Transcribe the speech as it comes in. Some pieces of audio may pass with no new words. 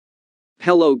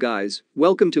Hello guys,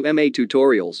 welcome to MA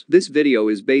Tutorials. This video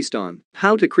is based on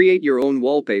how to create your own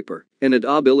wallpaper in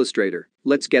Adobe Illustrator.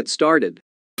 Let's get started.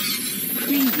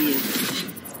 Preview.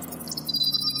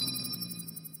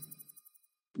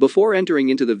 Before entering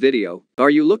into the video,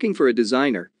 are you looking for a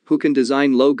designer who can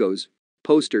design logos,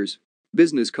 posters,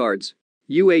 business cards,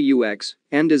 UI/UX,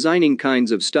 and designing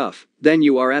kinds of stuff? Then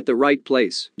you are at the right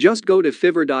place. Just go to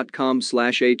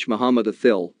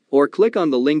fiverr.com/hmohammedathil or click on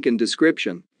the link in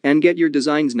description and get your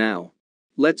designs now.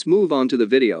 Let's move on to the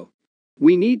video.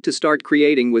 We need to start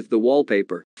creating with the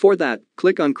wallpaper. For that,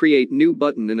 click on Create New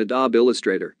button in Adobe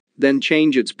Illustrator, then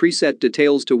change its preset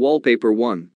details to Wallpaper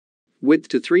 1. Width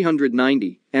to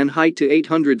 390 and height to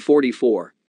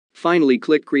 844. Finally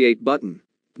click Create button.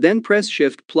 Then press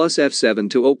Shift plus F7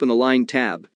 to open a line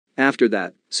tab. After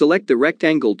that, select the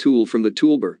rectangle tool from the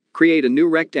toolbar, create a new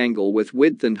rectangle with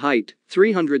width and height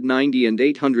 390 and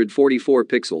 844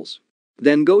 pixels.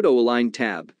 Then go to Align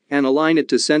tab and align it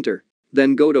to center.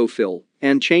 Then go to Fill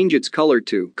and change its color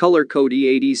to color code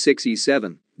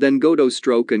E86E7. Then go to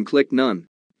Stroke and click None.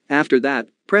 After that,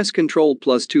 press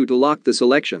Ctrl+2 to lock the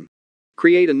selection.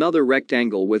 Create another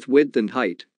rectangle with width and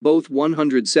height, both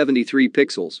 173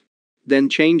 pixels. Then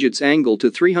change its angle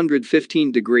to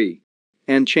 315 degree.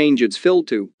 And change its fill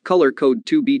to color code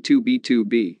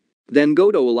 2B2B2B. Then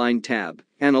go to Align tab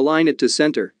and align it to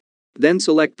center. Then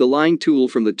select the line tool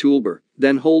from the toolbar,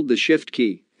 then hold the Shift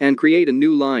key and create a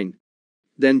new line.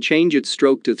 Then change its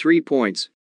stroke to 3 points.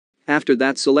 After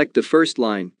that, select the first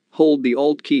line, hold the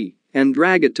Alt key and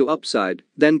drag it to upside,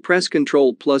 then press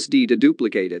Ctrl+D to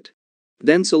duplicate it.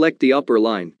 Then select the upper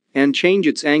line and change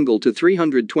its angle to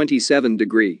 327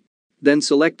 degree. Then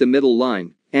select the middle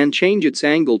line and change its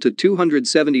angle to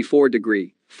 274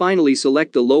 degree. Finally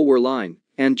select the lower line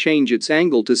and change its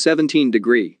angle to 17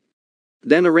 degree.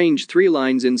 Then arrange 3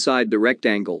 lines inside the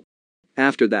rectangle.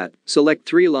 After that, select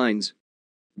 3 lines.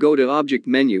 Go to Object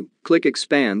menu, click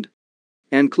Expand,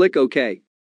 and click OK.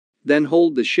 Then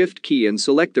hold the Shift key and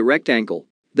select the rectangle.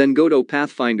 Then go to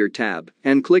Pathfinder tab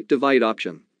and click Divide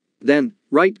option. Then,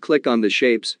 right-click on the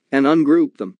shapes and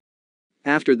ungroup them.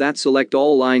 After that, select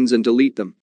all lines and delete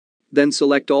them. Then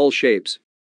select all shapes.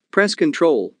 Press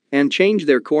Ctrl and change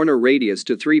their corner radius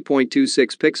to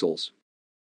 3.26 pixels.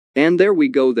 And there we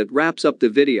go, that wraps up the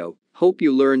video. Hope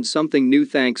you learned something new.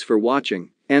 Thanks for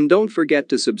watching, and don't forget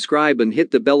to subscribe and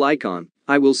hit the bell icon.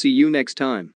 I will see you next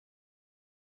time.